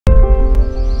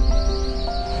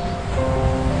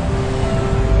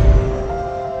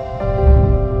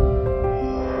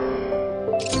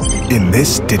In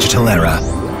this digital era,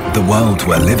 the world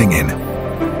we're living in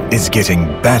is getting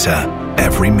better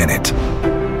every minute.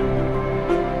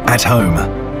 At home,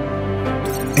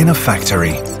 in a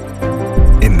factory,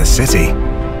 in the city,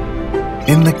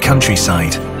 in the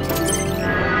countryside,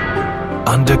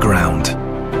 underground,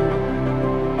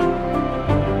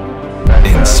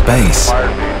 in space,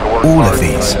 all of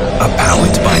these are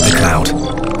powered by the cloud.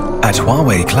 At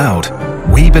HUAWEI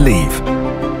Cloud, we believe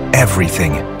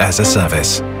everything as a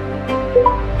service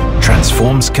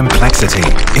transforms complexity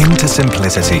into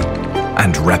simplicity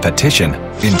and repetition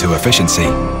into efficiency.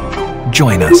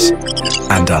 Join us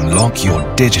and unlock your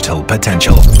digital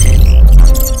potential.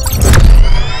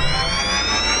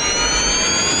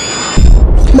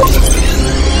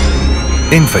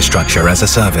 Infrastructure as a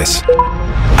service.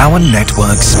 Our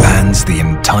network spans the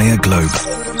entire globe,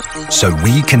 so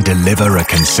we can deliver a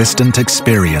consistent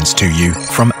experience to you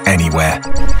from anywhere.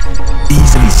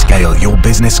 Easily scale your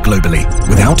business globally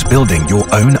without building your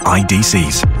own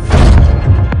IDCs.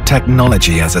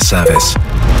 Technology as a service.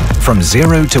 From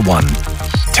 0 to 1,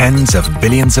 tens of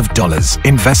billions of dollars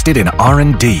invested in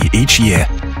R&D each year,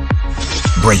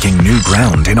 breaking new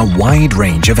ground in a wide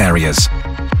range of areas.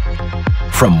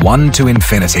 From 1 to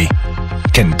infinity,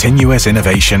 continuous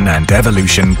innovation and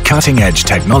evolution, cutting-edge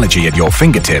technology at your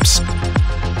fingertips.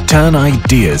 Turn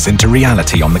ideas into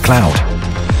reality on the cloud.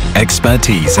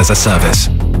 Expertise as a service.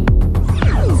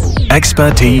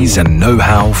 Expertise and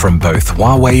know-how from both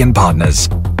HUAWEI and partners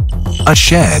are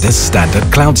shared as standard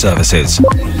cloud services.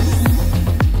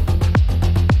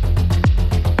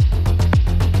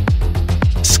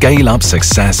 Scale up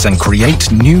success and create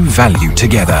new value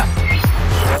together.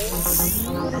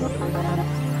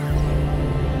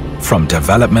 From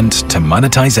development to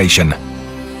monetization,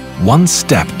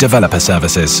 one-step developer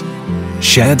services,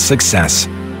 shared success.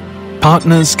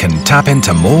 Partners can tap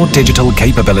into more digital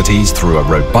capabilities through a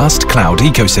robust cloud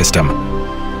ecosystem.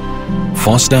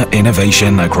 Foster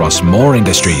innovation across more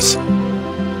industries.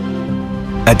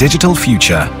 A digital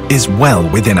future is well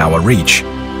within our reach.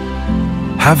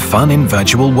 Have fun in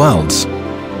virtual worlds.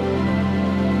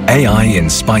 AI in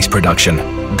spice production.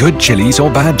 Good chilies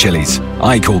or bad chilies,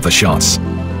 I call the shots.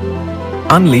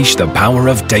 Unleash the power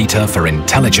of data for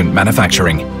intelligent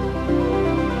manufacturing.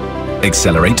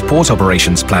 Accelerate port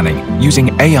operations planning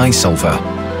using AI Solver.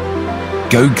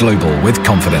 Go global with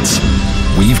confidence.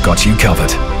 We've got you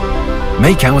covered.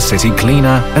 Make our city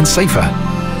cleaner and safer.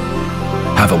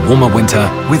 Have a warmer winter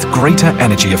with greater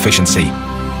energy efficiency.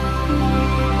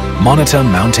 Monitor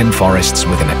mountain forests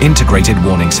with an integrated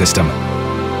warning system.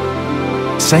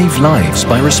 Save lives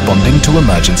by responding to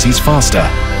emergencies faster.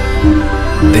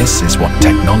 This is what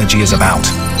technology is about.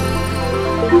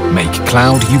 Make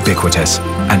cloud ubiquitous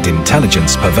and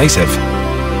intelligence pervasive.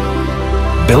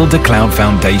 Build a cloud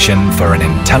foundation for an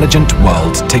intelligent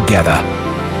world together.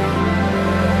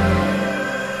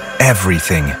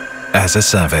 Everything as a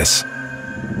service.